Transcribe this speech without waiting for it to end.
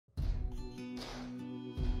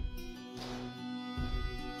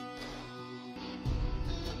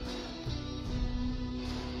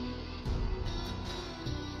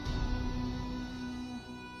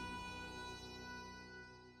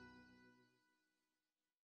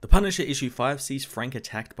The Punisher issue 5 sees Frank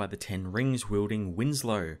attacked by the 10 rings wielding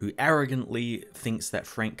Winslow, who arrogantly thinks that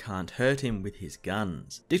Frank can't hurt him with his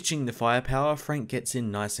guns. Ditching the firepower, Frank gets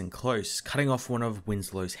in nice and close, cutting off one of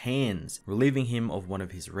Winslow's hands, relieving him of one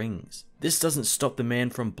of his rings. This doesn't stop the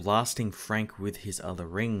man from blasting Frank with his other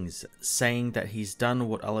rings, saying that he's done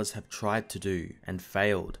what others have tried to do and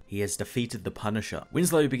failed. He has defeated the Punisher.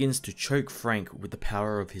 Winslow begins to choke Frank with the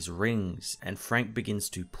power of his rings, and Frank begins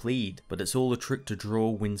to plead, but it's all a trick to draw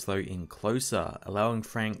Winslow in closer, allowing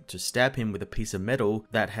Frank to stab him with a piece of metal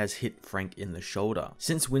that has hit Frank in the shoulder.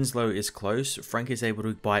 Since Winslow is close, Frank is able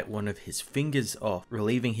to bite one of his fingers off,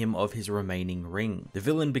 relieving him of his remaining ring. The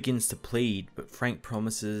villain begins to plead, but Frank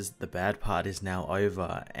promises the bad part is now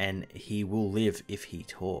over and he will live if he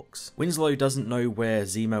talks. Winslow doesn't know where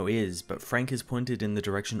Zemo is, but Frank is pointed in the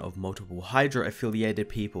direction of multiple Hydra affiliated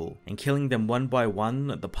people, and killing them one by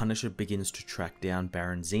one, the Punisher begins to track down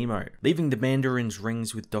Baron Zemo. Leaving the Mandarin's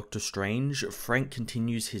rings with Doctor Strange, Frank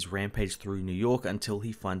continues his rampage through New York until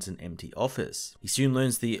he finds an empty office. He soon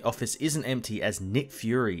learns the office isn't empty, as Nick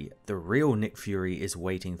Fury, the real Nick Fury, is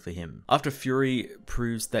waiting for him. After Fury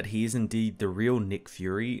proves that he is indeed the real Nick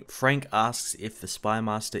Fury, Frank asks if the Spy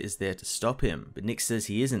Master is there to stop him, but Nick says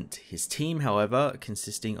he isn't. His team, however,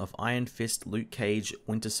 consisting of Iron Fist, Luke Cage,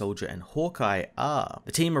 Winter Soldier, and Hawkeye are.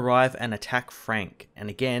 The team arrive and attack Frank, and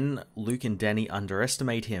again, Luke and Danny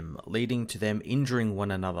underestimate him, leading to them injuring one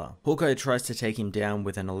another. Hawkeye tries to take him down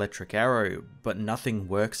with an electric arrow, but nothing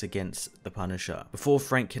works against the Punisher. Before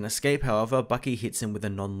Frank can escape, however, Bucky hits him with a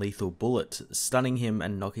non-lethal bullet, stunning him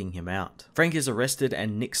and knocking him out. Frank is arrested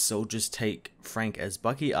and Nick's soldiers take Frank as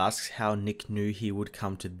Bucky asks how Nick knew he would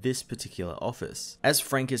come to this particular office. As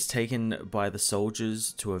Frank is taken by the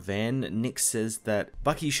soldiers to a van, Nick says that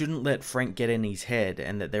Bucky shouldn't let Frank get in his head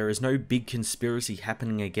and that there is no big conspiracy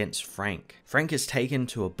happening against Frank. Frank is taken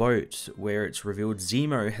to a boat where it's revealed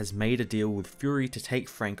Zemo has made a deal with Fury to take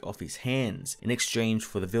Frank off his hands in exchange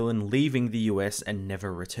for the villain leaving the US and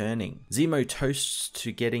never returning. Zemo toasts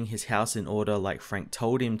to getting his house in order like Frank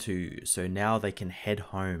told him to, so now they can head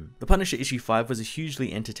home. The Punisher issue 5 was a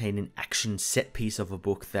hugely entertaining action set piece of a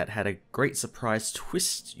book that had a great surprise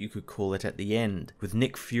twist, you could call it, at the end, with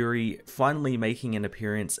Nick Fury finally making an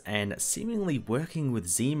appearance and seemingly working with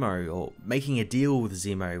Zemo, or making a deal with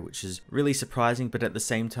Zemo, which is really surprising, but at the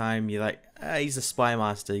same time you're like, he's a spy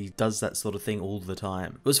master, he does that sort of thing all the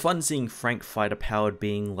time. It was fun seeing Frank fight a powered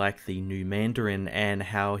being like the new Mandarin and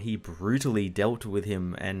how he brutally dealt with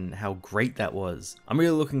him and how great that was. I'm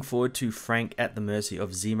really looking forward to Frank at the mercy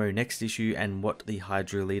of Zemo next issue and what the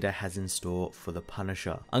Hydra leader has in store for the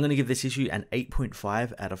Punisher. I'm going to give this issue an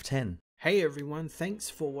 8.5 out of 10. Hey everyone,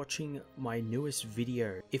 thanks for watching my newest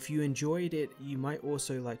video. If you enjoyed it, you might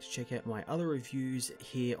also like to check out my other reviews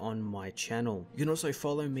here on my channel. You can also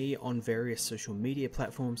follow me on various social media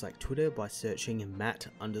platforms like Twitter by searching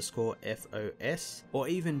Matt_FOS, or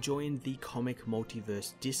even join the Comic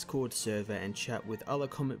Multiverse Discord server and chat with other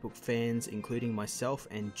comic book fans, including myself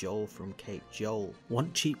and Joel from Cape Joel.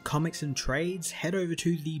 Want cheap comics and trades? Head over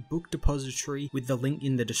to the book depository with the link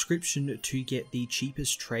in the description to get the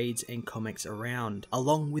cheapest trades and comics around,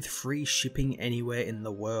 along with free shipping anywhere in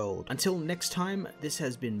the world. Until next time, this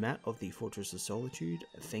has been Matt of the Fortress of Solitude.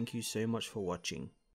 Thank you so much for watching.